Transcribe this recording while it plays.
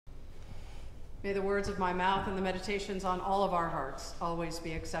May the words of my mouth and the meditations on all of our hearts always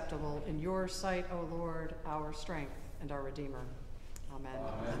be acceptable in your sight, O Lord, our strength and our Redeemer. Amen.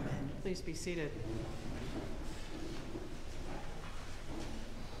 Amen. Please be seated.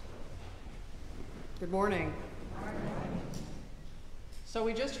 Good morning. So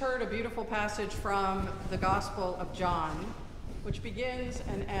we just heard a beautiful passage from the Gospel of John, which begins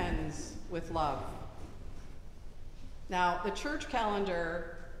and ends with love. Now, the church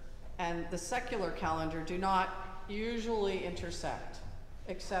calendar and the secular calendar do not usually intersect,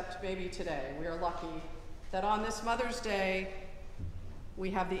 except maybe today. We are lucky that on this Mother's Day, we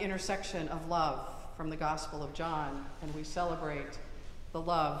have the intersection of love from the Gospel of John, and we celebrate the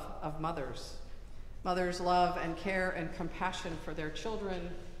love of mothers. Mothers' love and care and compassion for their children,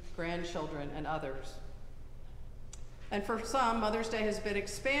 grandchildren, and others. And for some, Mother's Day has been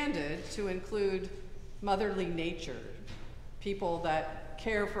expanded to include motherly nature, people that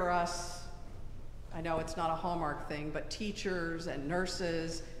care for us. I know it's not a Hallmark thing, but teachers and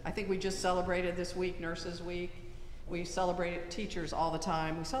nurses. I think we just celebrated this week, Nurses Week. We celebrate teachers all the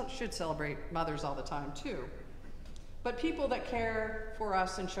time. We should celebrate mothers all the time too. But people that care for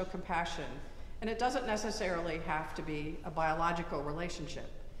us and show compassion. And it doesn't necessarily have to be a biological relationship.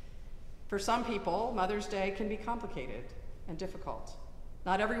 For some people, Mother's Day can be complicated and difficult.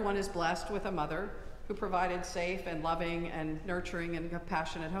 Not everyone is blessed with a mother who provided safe and loving and nurturing and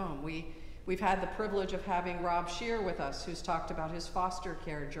compassionate home. We've had the privilege of having Rob Shear with us, who's talked about his foster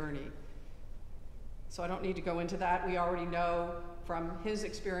care journey. So I don't need to go into that. We already know from his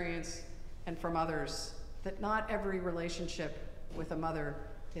experience and from others that not every relationship with a mother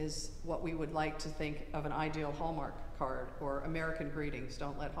is what we would like to think of an ideal Hallmark card or American Greetings.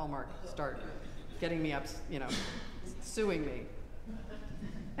 Don't let Hallmark start getting me up, suing me.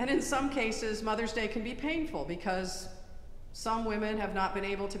 And in some cases, Mother's Day can be painful because some women have not been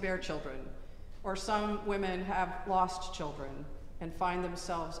able to bear children, or some women have lost children and find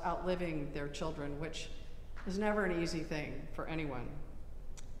themselves outliving their children, which is never an easy thing for anyone.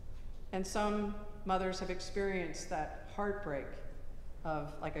 And some mothers have experienced that heartbreak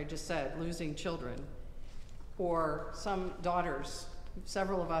of, like I just said, losing children, or some daughters.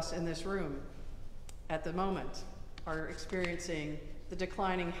 Several of us in this room at the moment are experiencing the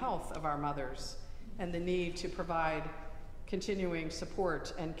declining health of our mothers and the need to provide continuing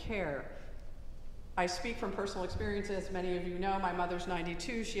support and care. I speak from personal experience. As many of you know, my mother's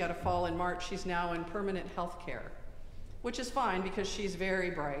 92. She had a fall in March. She's now in permanent health care, which is fine because she's very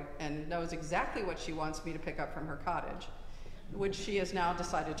bright and knows exactly what she wants me to pick up from her cottage, which she has now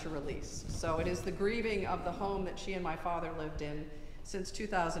decided to release. So it is the grieving of the home that she and my father lived in since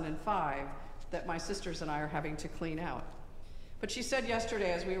 2005 that my sisters and I are having to clean out. But she said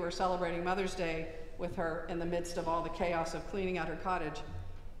yesterday, as we were celebrating Mother's Day with her in the midst of all the chaos of cleaning out her cottage,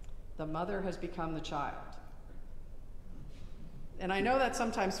 the mother has become the child. And I know that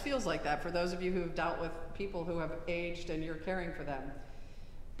sometimes feels like that for those of you who have dealt with people who have aged and you're caring for them.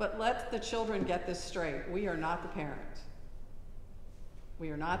 But let the children get this straight. We are not the parent. We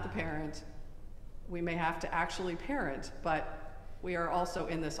are not the parent. We may have to actually parent, but we are also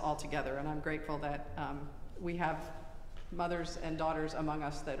in this all together. And I'm grateful that we have mothers and daughters among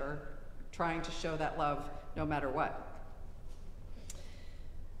us that are trying to show that love no matter what.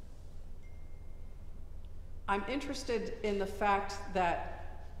 I'm interested in the fact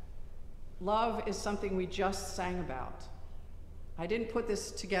that love is something we just sang about. I didn't put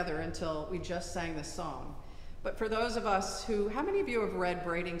this together until we just sang this song. But for those of us who, how many of you have read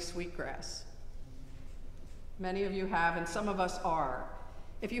Braiding Sweetgrass? Many of you have, and some of us are.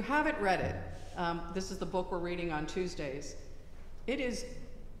 If you haven't read it, this is the book we're reading on Tuesdays. It is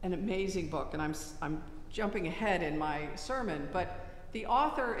an amazing book, and I'm jumping ahead in my sermon, but the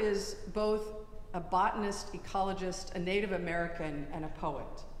author is both a botanist, ecologist, a Native American, and a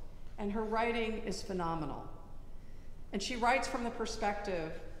poet. And her writing is phenomenal. And she writes from the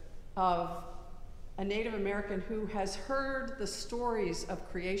perspective of a Native American who has heard the stories of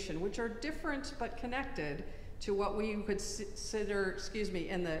creation, which are different but connected to what we would consider,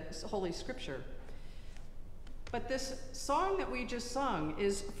 in the Holy Scripture. But this song that we just sung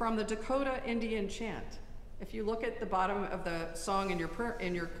is from the Dakota Indian chant. If you look at the bottom of the song in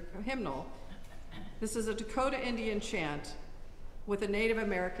your hymnal, this is a Dakota Indian chant with a Native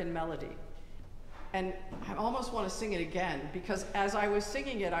American melody. And I almost want to sing it again, because as I was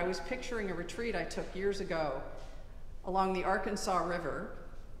singing it, I was picturing a retreat I took years ago along the Arkansas River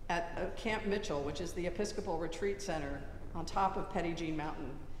at Camp Mitchell, which is the Episcopal Retreat Center on top of Petit Jean Mountain.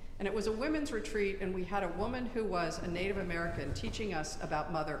 And it was a women's retreat, and we had a woman who was a Native American teaching us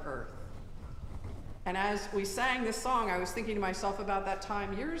about Mother Earth. And as we sang this song, I was thinking to myself about that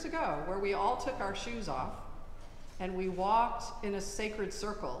time years ago where we all took our shoes off and we walked in a sacred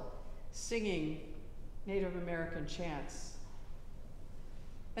circle singing Native American chants.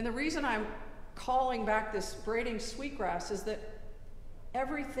 And the reason I'm calling back this braiding sweetgrass is that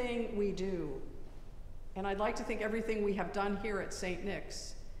everything we do, and I'd like to think everything we have done here at St.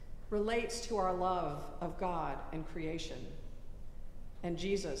 Nick's, relates to our love of God and creation, and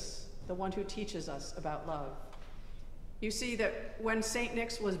Jesus, the one who teaches us about love. You see that when St.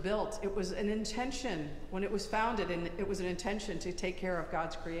 Nick's was built, it was an intention, when it was founded, and it was an intention to take care of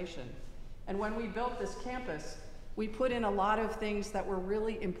God's creation. And when we built this campus, we put in a lot of things that were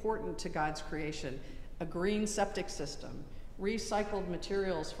really important to God's creation: a green septic system, recycled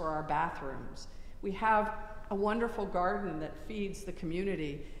materials for our bathrooms. We have a wonderful garden that feeds the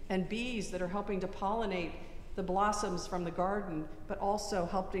community, and bees that are helping to pollinate the blossoms from the garden, but also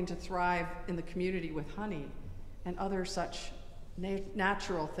helping to thrive in the community with honey and other such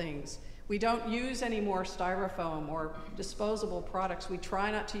natural things. We don't use any more styrofoam or disposable products. We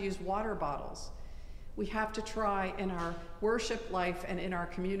try not to use water bottles. We have to try in our worship life and in our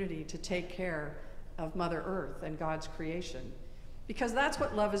community to take care of Mother Earth and God's creation, because that's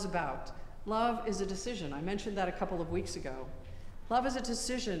what love is about. Love is a decision. I mentioned that a couple of weeks ago. Love is a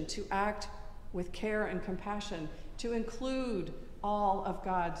decision to act with care and compassion, to include all of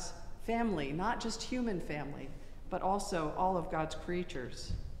God's family, not just human family, but also all of God's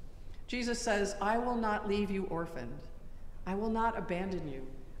creatures. Jesus says, "I will not leave you orphaned. I will not abandon you.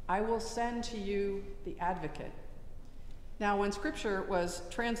 I will send to you the advocate." Now, when scripture was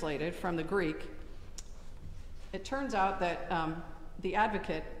translated from the Greek, it turns out that the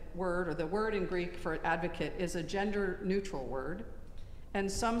advocate word, or the word in Greek for advocate, is a gender-neutral word, and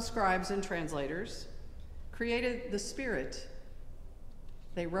some scribes and translators created the Spirit.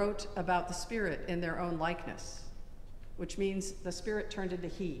 They wrote about the Spirit in their own likeness, which means the Spirit turned into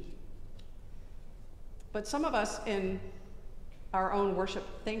he. But some of us in our own worship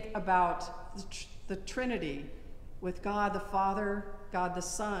think about the Trinity with God the Father, God the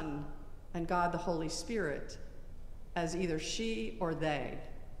Son, and God the Holy Spirit as either she or they,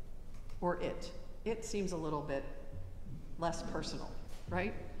 or it. It seems a little bit less personal,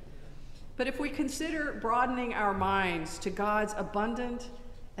 right? But if we consider broadening our minds to God's abundant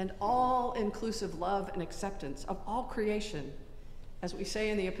and all-inclusive love and acceptance of all creation, as we say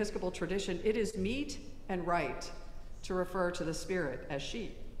in the Episcopal tradition, it is meet and right to refer to the Spirit as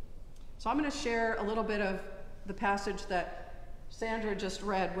she. So I'm going to share a little bit of the passage that Sandra just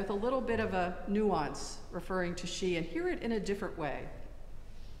read with a little bit of a nuance referring to she, and hear it in a different way.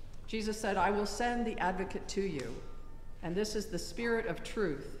 Jesus said, "I will send the advocate to you, and this is the Spirit of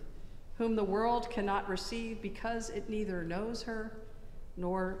truth, whom the world cannot receive because it neither knows her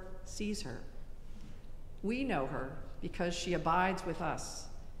nor sees her. We know her because she abides with us,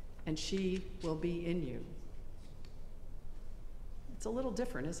 and she will be in you." It's a little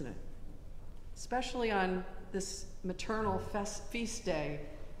different, isn't it? Especially on this maternal feast day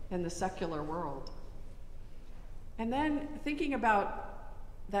in the secular world. And then thinking about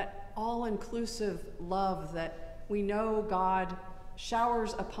that all-inclusive love that we know God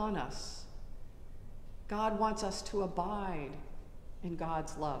showers upon us. God wants us to abide in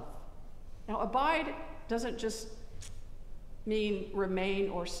God's love. Now, abide doesn't just mean remain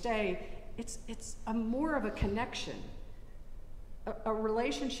or stay. It's more of a connection, a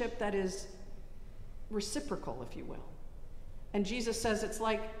relationship that is reciprocal, if you will. And Jesus says it's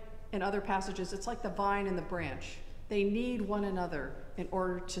like, in other passages, it's like the vine and the branch. They need one another in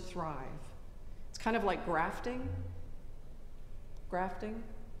order to thrive. It's kind of like grafting. Grafting,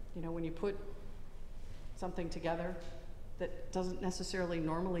 you know, when you put something together that doesn't necessarily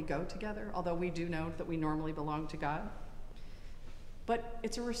normally go together, although we do know that we normally belong to God. But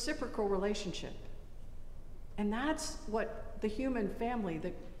it's a reciprocal relationship. And that's what the human family,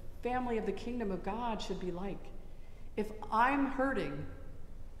 the family of the kingdom of God, should be like. If I'm hurting,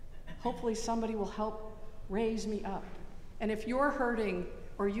 hopefully somebody will help raise me up. And if you're hurting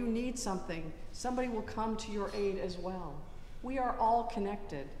or you need something, somebody will come to your aid as well. We are all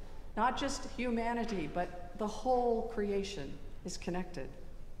connected. Not just humanity, but the whole creation is connected.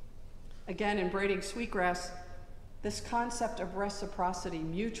 Again, in braiding sweetgrass, this concept of reciprocity,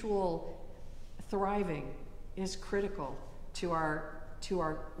 mutual thriving, is critical to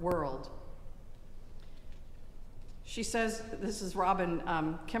our world. She says, this is Robin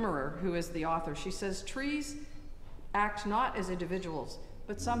Kimmerer, who is the author. She says, trees act not as individuals,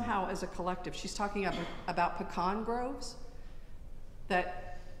 but somehow as a collective. She's talking about pecan groves,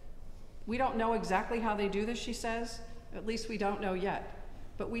 that we don't know exactly how they do this, she says. At least we don't know yet.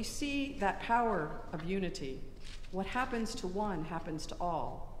 but we see that power of unity. What happens to one happens to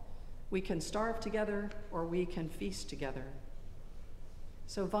all. We can starve together or we can feast together.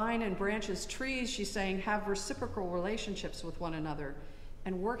 So vine and branches, trees, she's saying, have reciprocal relationships with one another,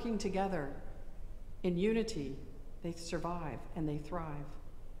 and working together in unity, they survive and they thrive.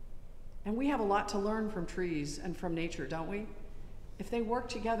 And we have a lot to learn from trees and from nature, don't we? If they work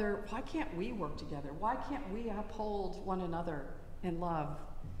together, why can't we work together? Why can't we uphold one another in love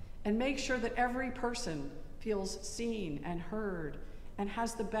and make sure that every person feels seen and heard and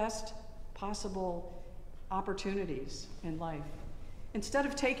has the best possible opportunities in life? Instead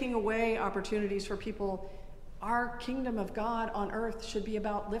of taking away opportunities for people, our kingdom of God on earth should be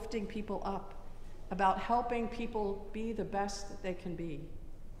about lifting people up, about helping people be the best that they can be.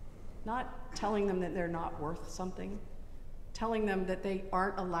 Not telling them that they're not worth something, telling them that they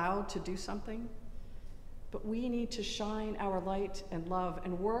aren't allowed to do something, but we need to shine our light and love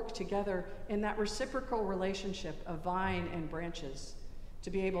and work together in that reciprocal relationship of vine and branches to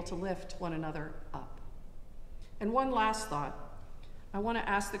be able to lift one another up. And one last thought. I want to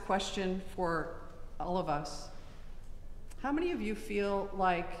ask the question for all of us. How many of you feel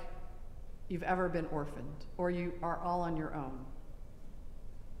like you've ever been orphaned or you are all on your own?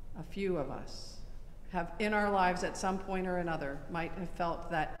 A few of us have in our lives at some point or another might have felt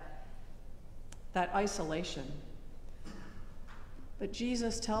that isolation. But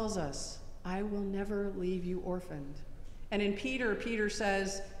Jesus tells us, I will never leave you orphaned. And in Peter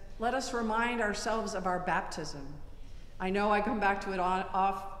says, let us remind ourselves of our baptism. I know I come back to it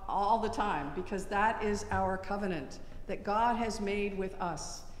all the time because that is our covenant that God has made with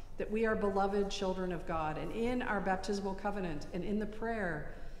us, that we are beloved children of God. And in our baptismal covenant and in the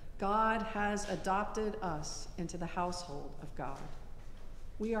prayer, God has adopted us into the household of God.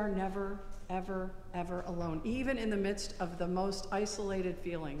 We are never, ever, ever alone. Even in the midst of the most isolated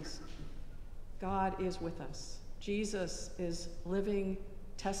feelings, God is with us. Jesus is living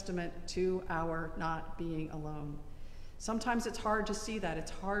testament to our not being alone. Sometimes it's hard to see that.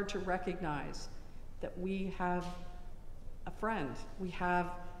 It's hard to recognize that we have a friend, we have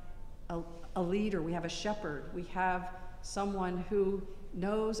a leader, we have a shepherd, we have someone who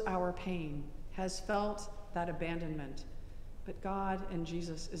knows our pain, has felt that abandonment, but God and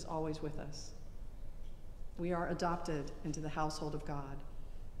Jesus is always with us. We are adopted into the household of God.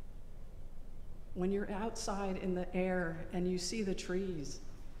 When you're outside in the air and you see the trees,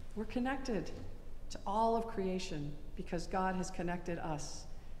 we're connected to all of creation because God has connected us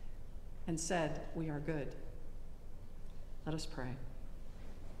and said we are good. Let us pray.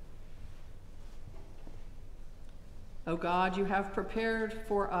 O God, you have prepared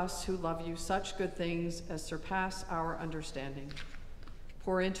for us who love you such good things as surpass our understanding.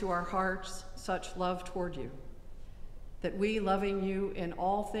 Pour into our hearts such love toward you, that we, loving you in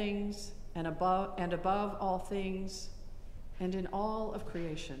all things and above all things and in all of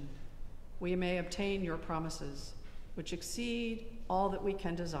creation, we may obtain your promises, which exceed all that we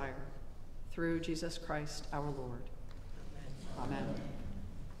can desire, through Jesus Christ our Lord. Amen. Amen.